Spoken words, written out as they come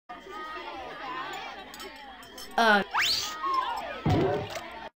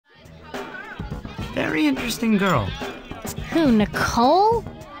Very interesting girl. Who, Nicole?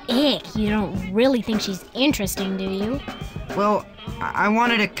 Ick, you don't really think she's interesting, do you? Well, I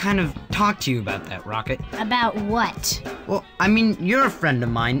wanted to kind of talk to you about that, Rockett. About what? Well, I mean, you're a friend of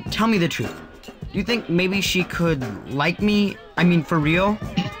mine. Tell me the truth. You think maybe she could like me? I mean, for real?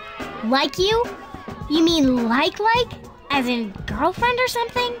 Like you? You mean like? As in girlfriend or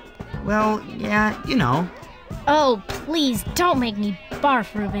something? Well, yeah, you know. Oh, please, don't make me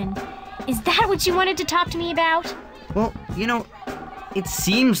barf, Ruben. Is that what you wanted to talk to me about? Well, you know, it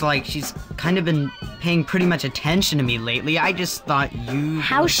seems like she's kind of been paying pretty much attention to me lately. I just thought you...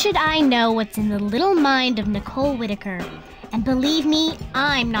 How should I know what's in the little mind of Nicole Whitaker? And believe me,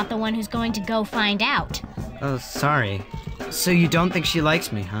 I'm not the one who's going to go find out. Oh, sorry. So you don't think she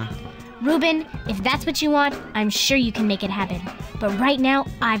likes me, huh? Ruben, if that's what you want, I'm sure you can make it happen. But right now,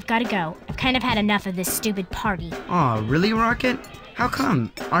 I've got to go. I've kind of had enough of this stupid party. Aw, really, Rockett? How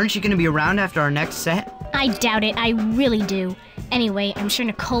come? Aren't you gonna be around after our next set? I doubt it, I really do. Anyway, I'm sure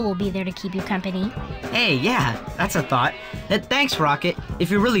Nicole will be there to keep you company. Hey, yeah, that's a thought. Thanks, Rockett. If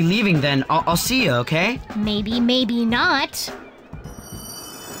you're really leaving, then I'll see you, okay? Maybe, maybe not.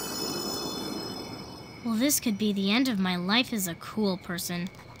 Well, this could be the end of my life as a cool person.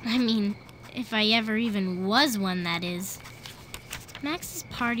 I mean, if I ever even was one, that is. Max's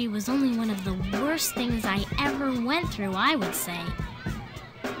party was only one of the worst things I ever went through, I would say.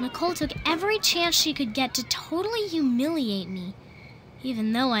 Nicole took every chance she could get to totally humiliate me,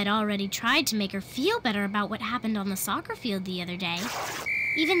 even though I'd already tried to make her feel better about what happened on the soccer field the other day.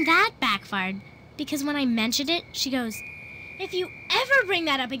 Even that backfired, because when I mentioned it, she goes, "If you ever bring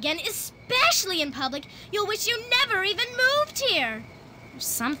that up again, especially in public, you'll wish you never even moved here." Or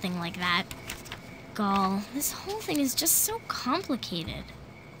something like that. Gall, this whole thing is just so complicated.